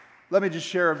Let me just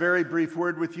share a very brief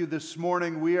word with you this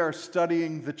morning. We are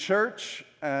studying the church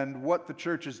and what the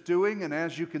church is doing. And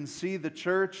as you can see, the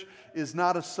church is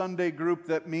not a Sunday group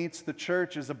that meets. The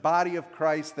church is a body of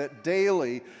Christ that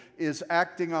daily is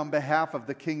acting on behalf of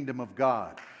the kingdom of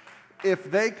God.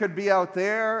 If they could be out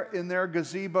there in their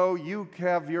gazebo, you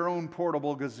have your own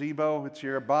portable gazebo. It's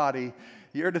your body.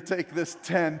 You're to take this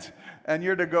tent and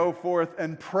you're to go forth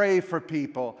and pray for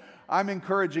people. I'm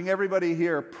encouraging everybody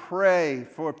here, pray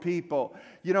for people.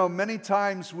 You know, many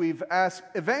times we've asked,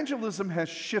 evangelism has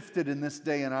shifted in this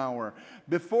day and hour.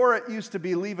 Before it used to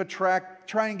be leave a tract,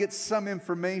 try and get some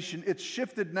information. It's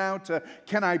shifted now to,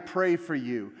 can I pray for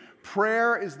you?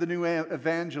 Prayer is the new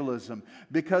evangelism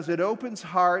because it opens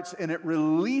hearts and it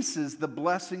releases the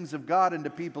blessings of God into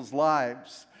people's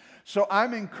lives. So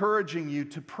I'm encouraging you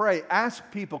to pray.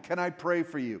 Ask people, can I pray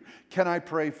for you? Can I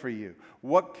pray for you?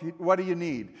 What do you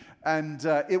need? And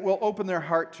it will open their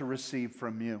heart to receive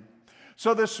from you.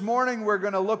 So this morning we're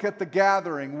going to look at the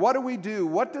gathering. What do?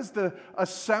 What does the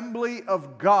assembly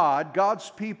of God, God's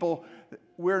people,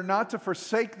 we're not to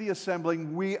forsake the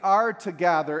assembling, we are to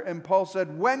gather. And Paul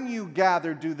said, when you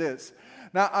gather, do this.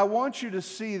 Now I want you to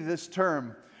see this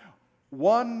term,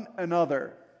 one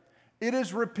another. It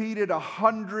is repeated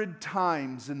 100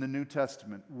 times in the New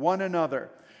Testament. One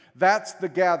another. That's the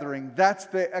gathering. That's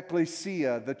the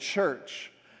ecclesia, the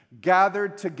church,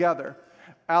 gathered together.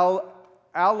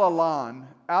 Alalon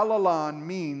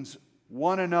means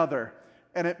one another,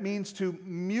 and it means to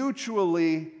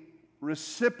mutually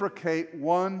reciprocate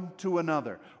one to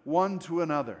another. One to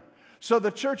another. So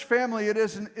the church family, it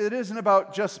isn't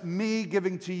about just me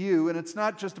giving to you, and it's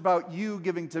not just about you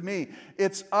giving to me.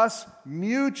 It's us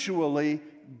mutually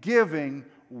giving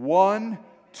one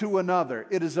to another.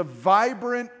 It is a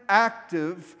vibrant,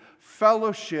 active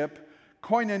fellowship,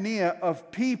 koinonia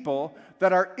of people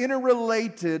that are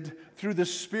interrelated through the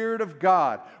Spirit of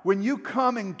God. When you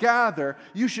come and gather,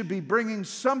 you should be bringing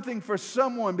something for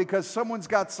someone because someone's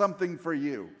got something for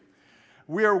you.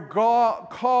 We are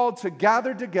called to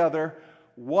gather together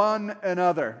one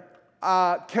another.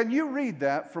 Can you read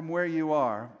that from where you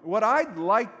are? What I'd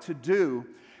like to do,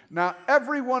 now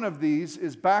every one of these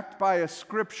is backed by a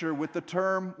scripture with the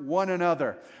term one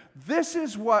another. This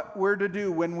is what we're to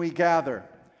do when we gather.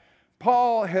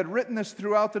 Paul had written this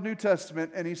throughout the New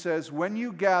Testament, and he says, when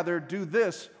you gather, do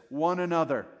this one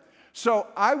another. So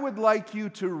I would like you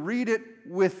to read it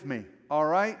with me, all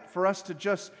right? For us to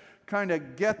just kind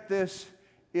of get this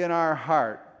in our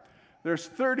heart. There's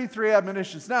 33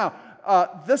 admonitions. Now,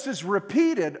 this is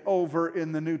repeated over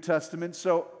in the New Testament,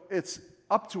 so it's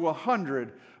up to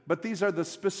 100, but these are the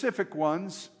specific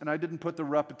ones, and I didn't put the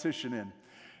repetition in.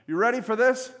 You ready for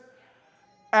this?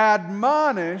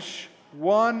 Admonish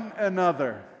one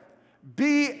another.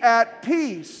 Be at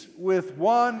peace with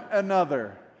one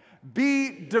another. Be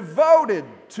devoted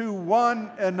to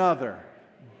one another.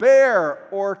 Bear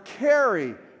or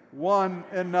carry one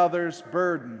another's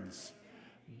burdens.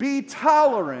 Be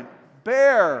tolerant,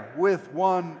 bear with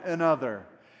one another.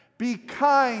 Be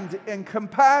kind and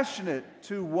compassionate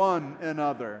to one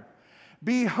another.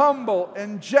 Be humble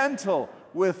and gentle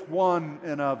with one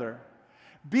another.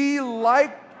 Be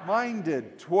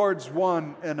like-minded towards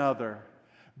one another.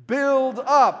 Build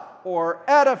up or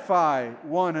edify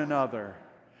one another.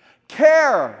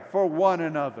 Care for one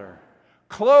another.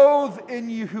 Clothe in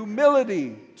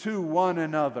humility to one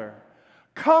another.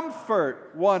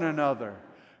 Comfort one another.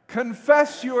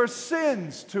 Confess your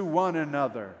sins to one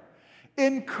another.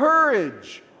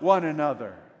 Encourage one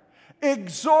another.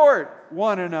 Exhort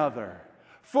one another.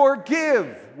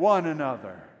 Forgive one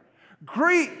another.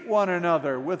 Greet one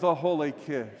another with a holy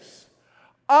kiss.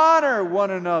 Honor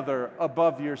one another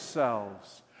above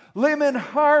yourselves. Live in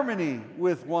harmony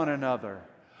with one another.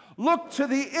 Look to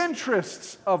the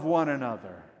interests of one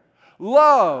another.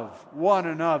 Love one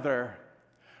another.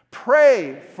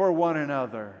 Pray for one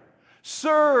another.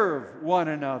 Serve one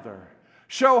another.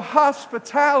 Show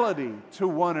hospitality to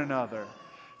one another.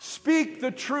 Speak the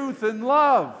truth in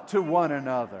love to one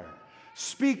another.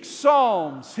 Speak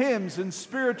psalms, hymns, and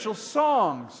spiritual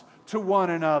songs to one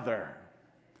another.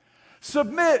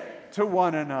 Submit to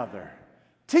one another.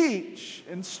 Teach,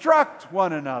 instruct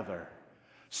one another.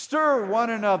 Stir one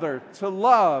another to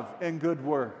love and good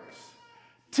works.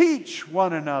 Teach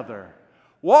one another.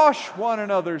 Wash one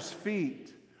another's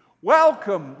feet.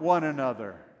 Welcome one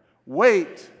another.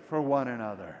 Wait for one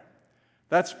another.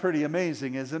 That's pretty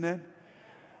amazing, isn't it?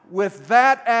 With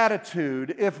that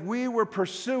attitude, if we were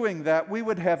pursuing that, we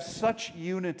would have such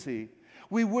unity.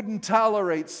 We wouldn't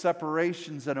tolerate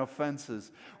separations and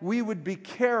offenses. We would be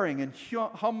caring and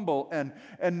humble and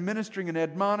ministering and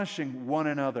admonishing one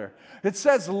another. It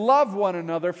says love one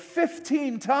another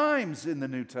 15 times in the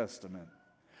New Testament.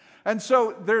 And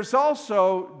so there's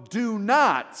also do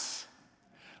nots.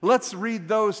 Let's read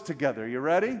those together. You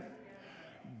ready?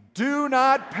 Do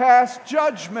not pass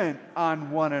judgment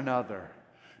on one another.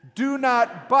 Do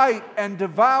not bite and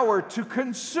devour to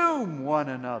consume one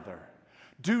another.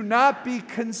 Do not be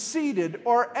conceited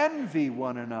or envy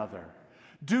one another.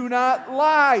 Do not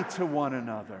lie to one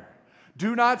another.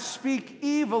 Do not speak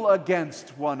evil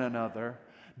against one another.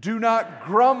 Do not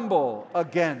grumble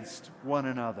against one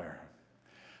another.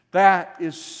 That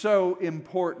is so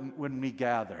important when we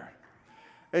gather.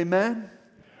 Amen?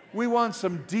 We want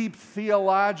some deep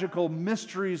theological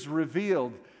mysteries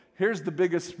revealed. Here's the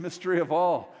biggest mystery of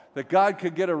all, that God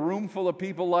could get a room full of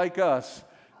people like us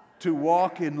to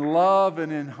walk in love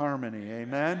and in harmony.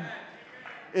 Amen?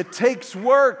 It takes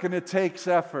work and it takes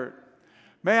effort.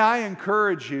 May I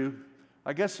encourage you,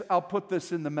 I guess I'll put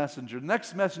this in the messenger. The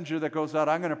next messenger that goes out,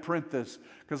 I'm going to print this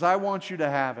because I want you to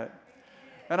have it.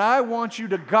 And I want you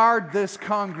to guard this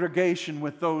congregation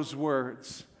with those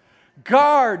words.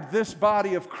 Guard this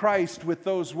body of Christ with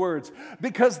those words,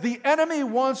 because the enemy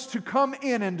wants to come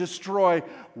in and destroy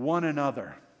one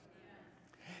another.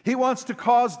 He wants to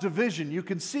cause division. You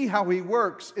can see how he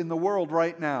works in the world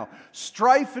right now.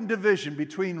 Strife and division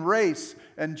between race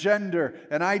and gender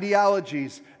and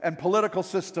ideologies and political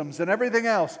systems and everything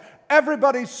else.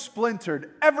 Everybody's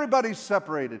splintered. Everybody's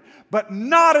separated. But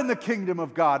not in the kingdom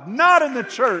of God. Not in the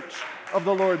church of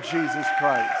the Lord Jesus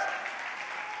Christ.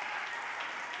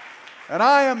 And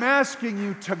I am asking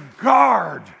you to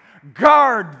guard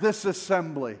this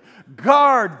assembly.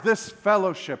 Guard this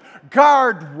fellowship.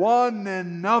 Guard one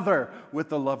another with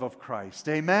the love of Christ.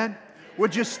 Amen?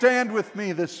 Would you stand with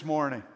me this morning?